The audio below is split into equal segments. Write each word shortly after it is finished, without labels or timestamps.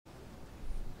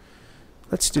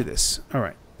let's do this. All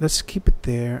right. Let's keep it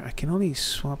there. I can only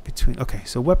swap between... Okay,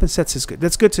 so weapon sets is good.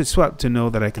 That's good to swap, to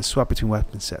know that I can swap between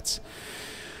weapon sets.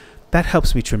 That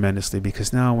helps me tremendously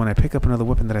because now when I pick up another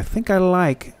weapon that I think I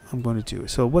like, I'm going to do it.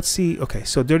 So what's the... Okay,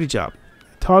 so dirty job.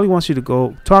 Tarly wants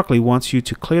you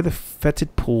to clear the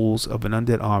fetid pools of an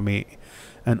undead army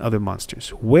and other monsters.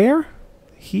 Where?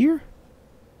 Here?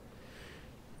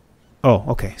 Oh,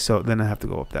 okay. So then I have to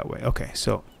go up that way. Okay,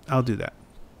 so I'll do that.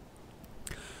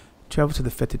 Travel to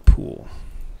the fetid pool.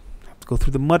 Go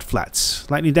through the mud flats.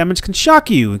 Lightning damage can shock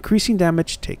you, increasing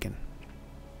damage taken.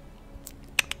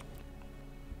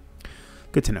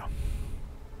 Good to know.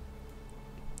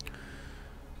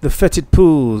 The fetid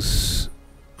pools.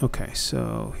 Okay,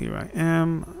 so here I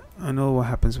am. I know what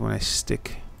happens when I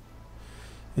stick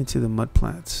into the mud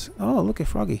flats. Oh, look at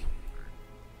Froggy.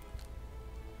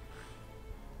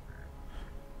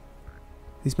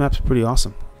 These maps are pretty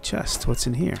awesome. Chest, what's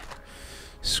in here?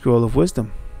 Scroll of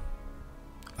Wisdom.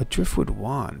 A driftwood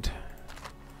wand.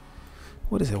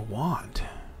 What is a wand?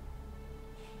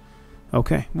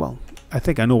 Okay, well, I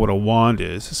think I know what a wand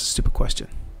is. It's a stupid question.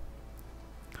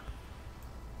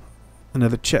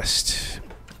 Another chest.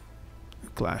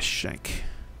 Glass shank.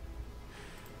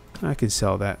 I can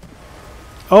sell that.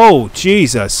 Oh,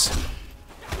 Jesus!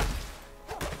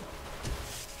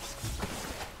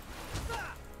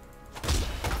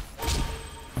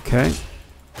 Okay.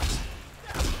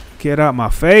 Get out my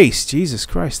face. Jesus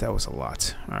Christ, that was a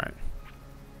lot. Alright.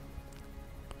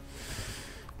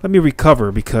 Let me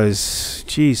recover because,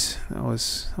 jeez, that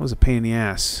was a pain in the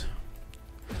ass.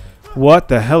 What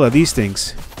the hell are these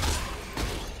things?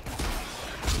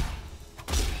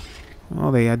 Oh,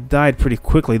 they had died pretty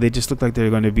quickly. They just look like they're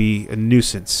going to be a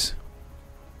nuisance.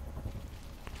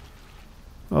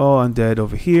 Oh, undead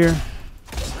over here.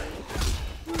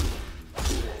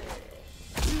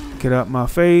 Get out my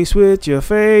face with your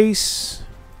face.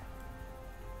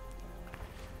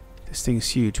 This thing is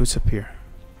huge. What's up here?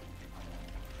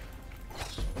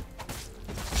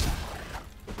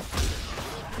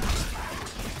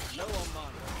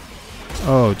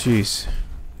 Oh, jeez.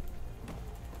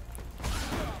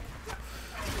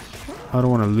 I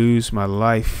don't want to lose my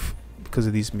life because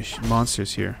of these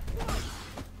monsters here.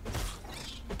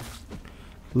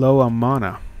 Low on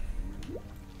mana.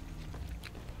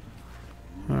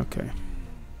 Okay.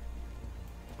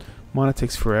 Mana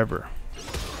takes forever.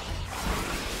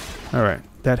 Alright,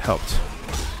 that helped.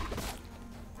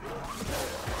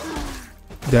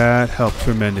 That helped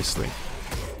tremendously.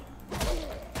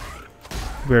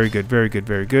 Very good, very good,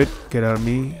 very good. Get out of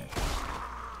me.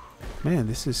 Man,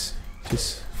 this is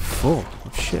just full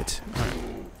of shit. Alright.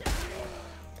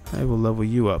 I will level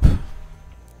you up.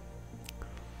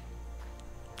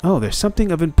 Oh, there's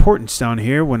something of importance down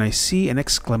here when I see an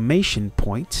exclamation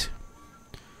point.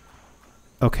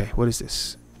 Okay, what is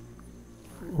this?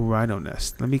 Rhino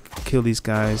nest. Let me kill these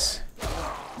guys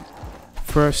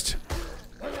first.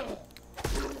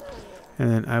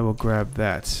 And then I will grab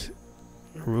that.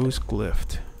 Rose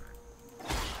glyph.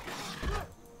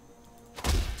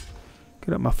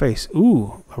 Get up my face.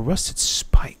 Ooh, a rusted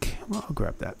spike. Well, I'll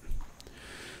grab that.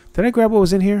 Did I grab what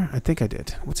was in here? I think I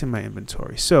did. What's in my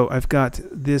inventory? So I've got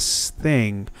this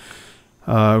thing.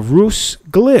 Rose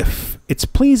glyph. Its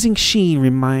pleasing sheen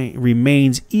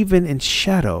remains even in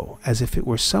shadow, as if it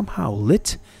were somehow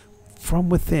lit from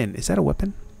within. Is that a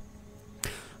weapon?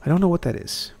 I don't know what that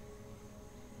is.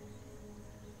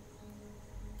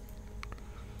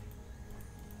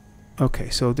 Okay,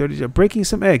 so they're breaking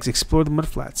some eggs. Explore the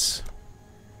mudflats.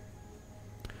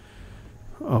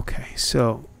 Okay,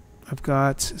 so I've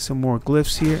got some more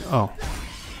glyphs here. Oh.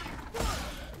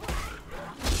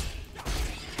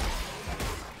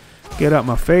 Get out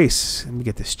my face. Let me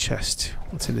get this chest.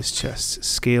 What's in this chest?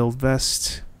 Scaled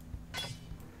vest.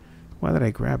 Why did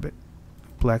I grab it?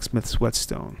 Blacksmith's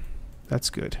whetstone. That's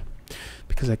good.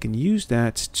 Because I can use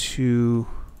that to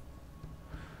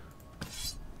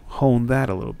hone that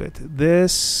a little bit.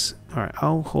 This. Alright,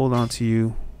 I'll hold on to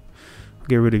you. I'll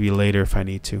get rid of you later if I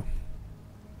need to.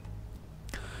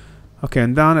 Okay,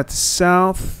 and down at the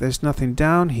south, there's nothing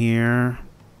down here.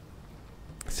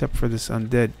 Except for this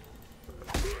undead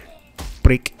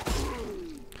break.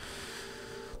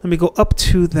 Let me go up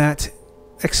to that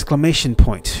exclamation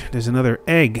point. There's another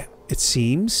egg, it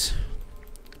seems.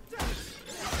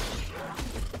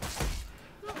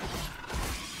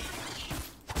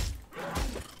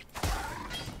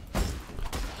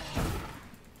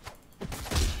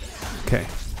 Okay.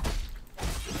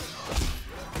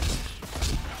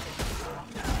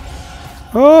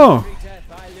 Oh!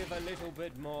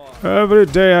 Every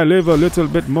day I live a little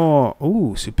bit more.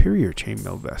 Ooh, superior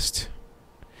chainmail vest.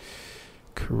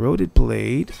 Corroded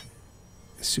blade.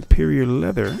 Superior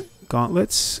leather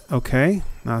gauntlets. Okay.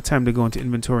 Now time to go into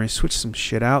inventory and switch some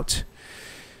shit out.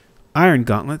 Iron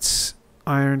gauntlets.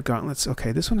 Iron gauntlets.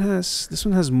 Okay, this one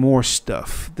has more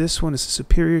stuff. This one is a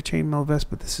superior chainmail vest,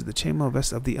 but this is the chainmail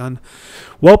vest of the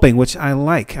unwhelping, which I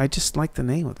like. I just like the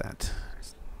name of that.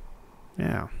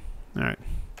 Yeah. All right.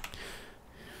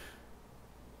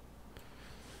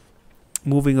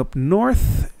 Moving up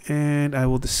north, and I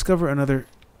will discover another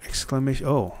exclamation.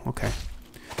 Oh, okay.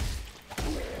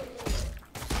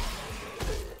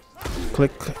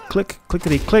 Click, click,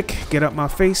 clickety click. Get out my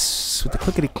face with the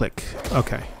clickety click.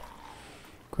 Okay.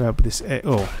 Grab this egg.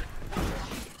 Oh.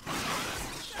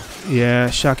 Yeah,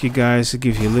 shock you guys. It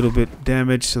gives you a little bit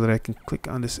damage so that I can click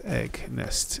on this egg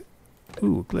nest.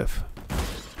 Ooh, glyph.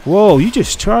 Whoa, you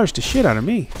just charged the shit out of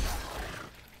me.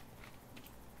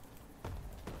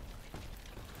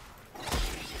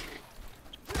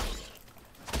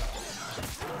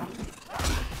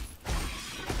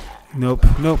 Nope,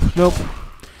 nope, nope.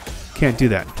 Can't do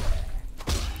that.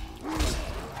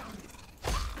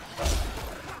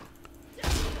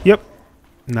 Yep.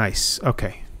 Nice.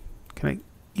 Okay. Can I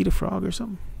eat a frog or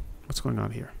something? What's going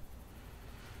on here?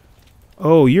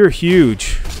 Oh, you're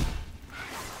huge.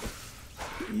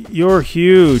 You're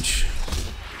huge.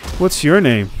 What's your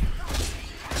name?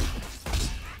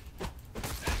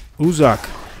 Uzak.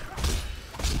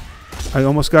 I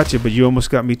almost got you, but you almost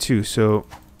got me too, so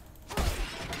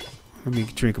let me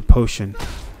drink a potion.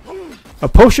 A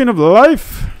potion of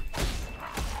life!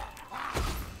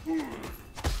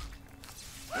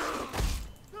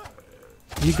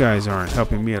 You guys aren't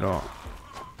helping me at all.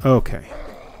 Okay.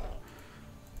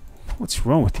 What's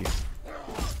wrong with you?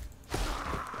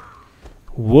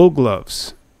 Wool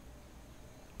gloves.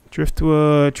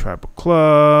 Driftwood, tribal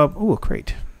club. Ooh, a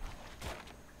crate.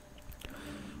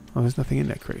 Oh, there's nothing in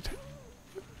that crate.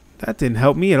 That didn't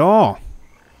help me at all.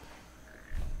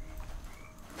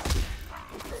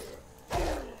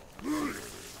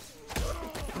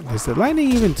 Does the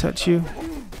lightning even touch you?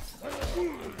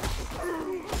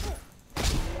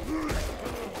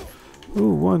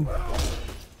 Ooh, one.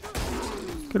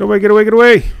 Get away, get away, get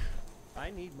away! I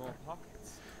need more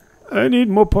pockets. I need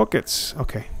more pockets.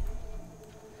 Okay.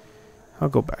 I'll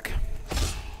go back.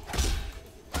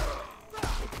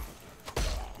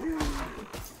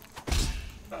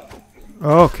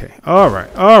 Okay.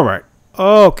 Alright. Alright.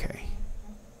 Okay.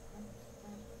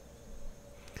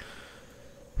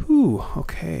 Whew.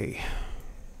 Okay.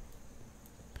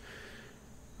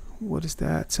 What is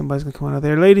that? Somebody's going to come out of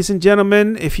there. Ladies and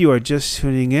gentlemen, if you are just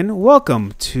tuning in,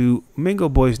 welcome to Mingo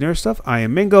Boys Nerd Stuff. I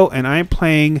am Mingo, and I am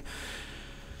playing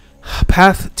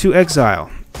Path to Exile.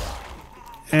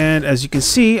 And as you can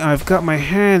see, I've got my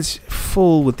hands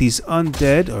full with these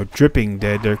undead, or dripping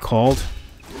dead, they're called.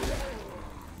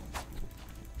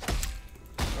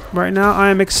 Right now, I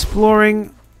am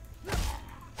exploring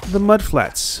the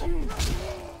mudflats.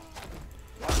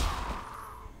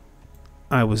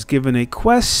 I was given a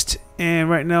quest, and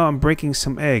right now I'm breaking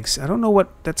some eggs. I don't know what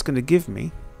that's going to give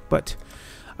me, but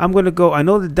I'm going to go. I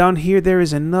know that down here there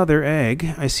is another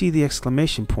egg. I see the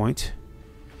exclamation point.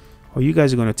 Oh, you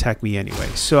guys are going to attack me anyway,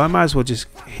 so I might as well just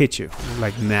hit you,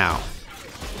 like now.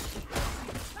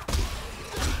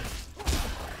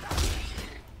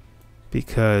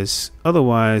 Because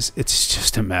otherwise, it's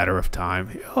just a matter of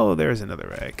time. Oh, there's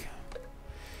another egg.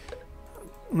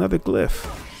 Another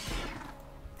glyph.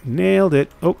 Nailed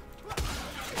it. Oh.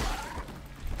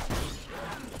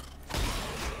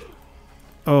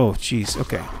 Oh, jeez.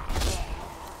 Okay.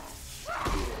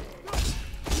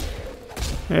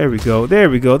 There we go. There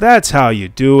we go. That's how you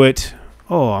do it.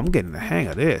 Oh, I'm getting the hang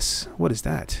of this. What is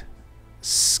that?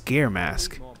 Scare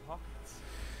mask.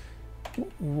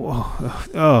 Whoa.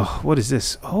 Oh, what is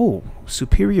this? Oh,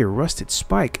 superior rusted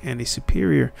spike and a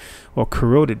superior or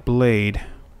corroded blade.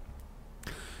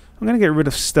 I'm going to get rid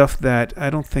of stuff that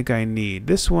I don't think I need.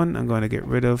 This one I'm going to get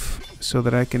rid of so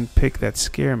that I can pick that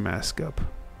scare mask up.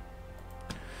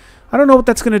 I don't know what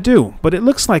that's going to do, but it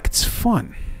looks like it's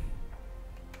fun.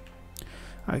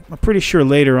 I'm pretty sure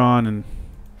later on, and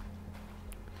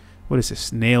what is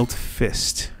this? Nailed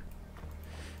fist.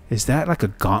 Is that like a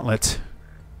gauntlet?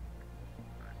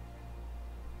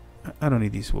 I don't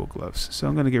need these wool gloves, so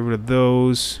I'm going to get rid of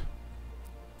those.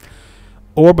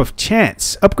 Orb of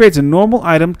Chance. Upgrades a normal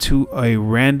item to a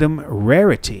random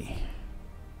rarity.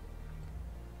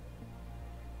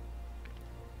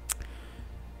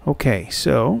 Okay,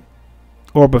 so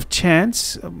Orb of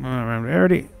Chance.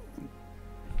 Rarity.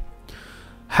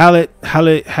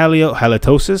 Halitosis.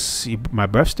 My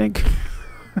breath stink.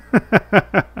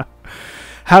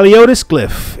 Haliotis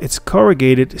glyph. Its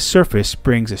corrugated surface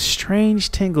brings a strange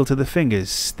tingle to the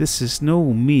fingers. This is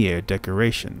no mere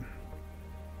decoration.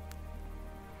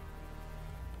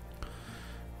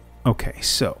 Okay,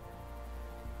 so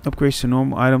upgrades to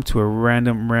normal item to a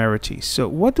random rarity. So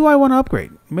what do I want to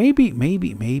upgrade? Maybe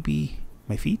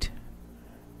my feet.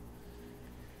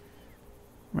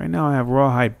 Right now I have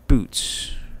rawhide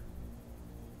boots.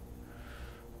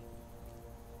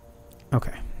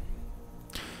 Okay.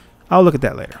 I'll look at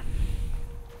that later.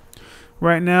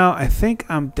 Right now, I think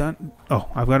I'm done. Oh,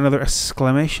 I've got another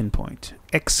exclamation point.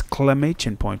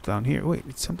 Exclamation point down here. Wait,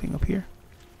 it's something up here?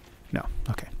 No.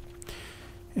 Okay.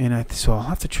 And so I'll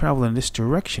have to travel in this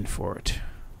direction for it.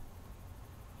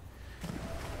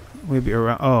 Maybe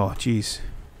around. Oh, jeez.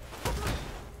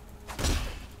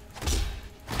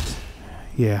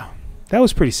 Yeah, that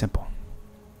was pretty simple.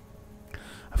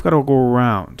 I've got to go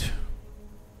around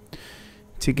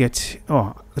to get...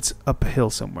 Oh, it's up a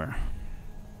hill somewhere.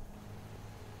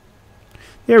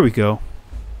 There we go.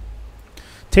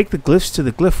 Take the glyphs to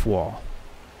the glyph wall.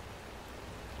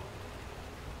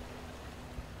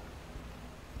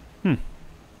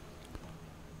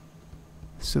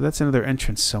 So that's another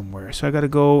entrance somewhere. So I got to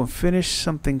go and finish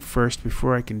something first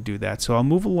before I can do that. So I'll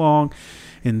move along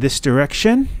in this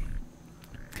direction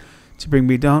to bring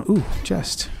me down. Ooh,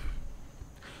 chest.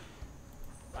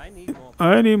 I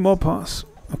need more paws.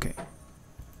 Okay.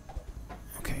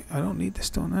 Okay, I don't need the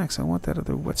stone axe. I want that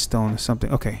other whetstone or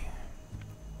something. Okay.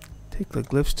 Take the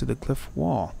glyphs to the glyph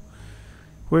wall.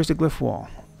 Where's the glyph wall?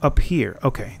 Up here.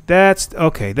 Okay. That's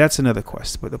another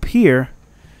quest. But up here.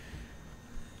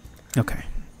 Okay.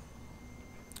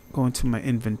 Go into my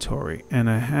inventory and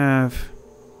I have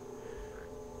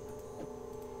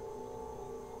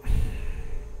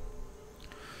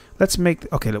let's make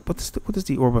okay, look, what is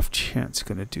the orb of chance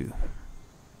gonna do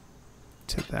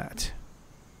to that?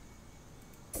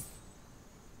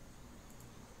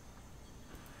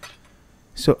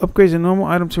 So upgrades a normal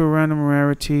item to a random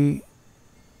rarity.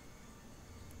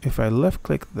 If I left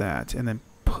click that and then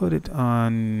put it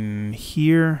on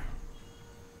here,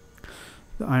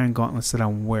 the iron gauntlets that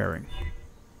I'm wearing.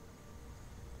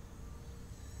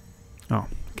 Oh,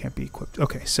 can't be equipped.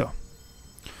 Okay, so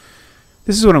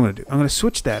this is what I'm going to do. I'm going to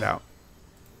switch that out.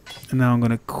 And now I'm going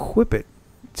to equip it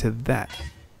to that.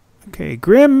 Okay,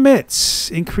 Grim Mitts.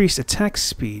 Increased attack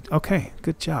speed. Okay,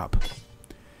 good job.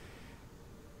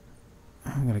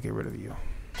 I'm going to get rid of you.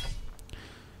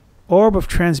 Orb of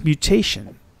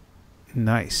Transmutation.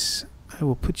 Nice. I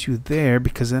will put you there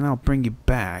because then I'll bring you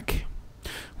back.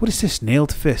 What is this?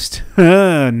 Nailed fist.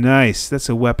 Nice. That's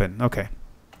a weapon. Okay.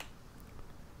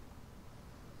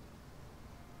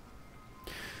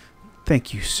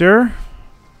 Thank you, sir.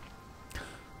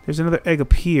 There's another egg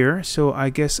up here, so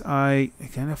I guess I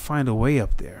gotta find a way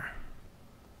up there.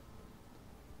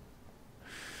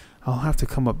 I'll have to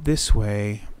come up this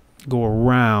way, go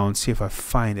around, see if I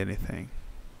find anything.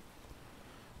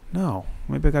 No.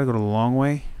 Maybe I gotta go the long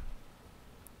way.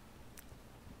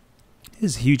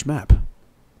 This is a huge map.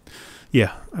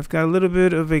 Yeah, I've got a little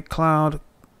bit of a cloud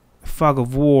fog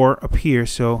of war up here,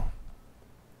 so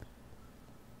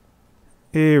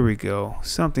here we go.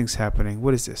 Something's happening.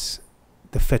 What is this?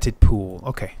 The fetid pool.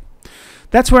 Okay.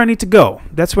 That's where I need to go.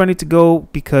 That's where I need to go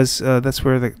because that's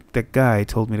where that guy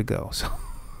told me to go. So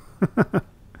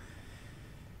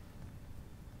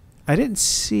I didn't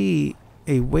see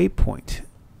a waypoint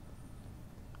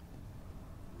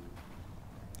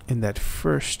in the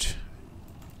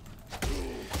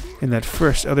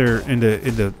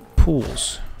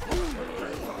pools.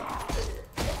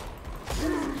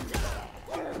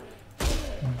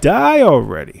 Die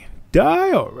already.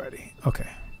 Die already. Okay.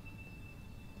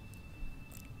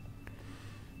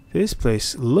 This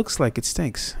place looks like it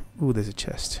stinks. Ooh, there's a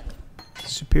chest.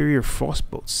 Superior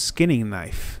frostbolt. Skinning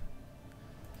knife.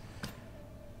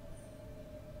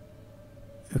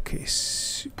 Okay,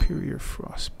 superior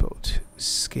frostbolt.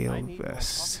 Scale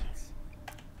vest.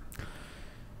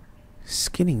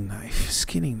 Skinning knife.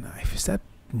 Skinning knife. Is that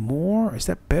more? Is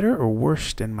that better or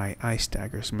worse than my ice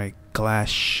daggers? My glass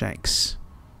shanks?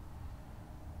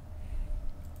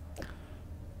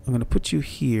 I'm going to put you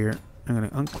here. I'm going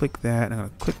to unclick that. I'm going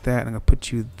to click that. And I'm going to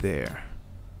put you there.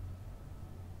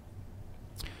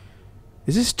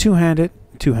 Is this two-handed?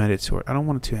 Two-handed sword. I don't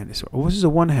want a two-handed sword. Oh, this is a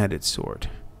one-handed sword.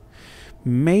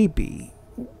 Maybe.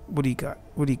 What do you got?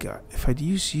 What do you got? If I'd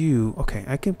use you. Okay,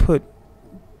 I can put.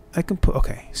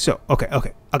 Okay. So, okay.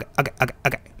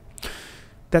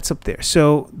 That's up there.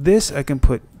 So, this I can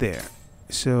put there.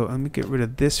 So, let me get rid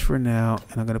of this for now.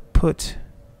 And I'm going to put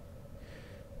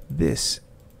this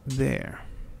there.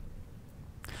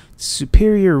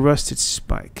 Superior rusted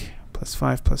spike.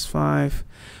 +5, +5,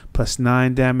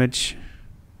 +9 damage.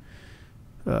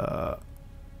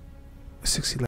 60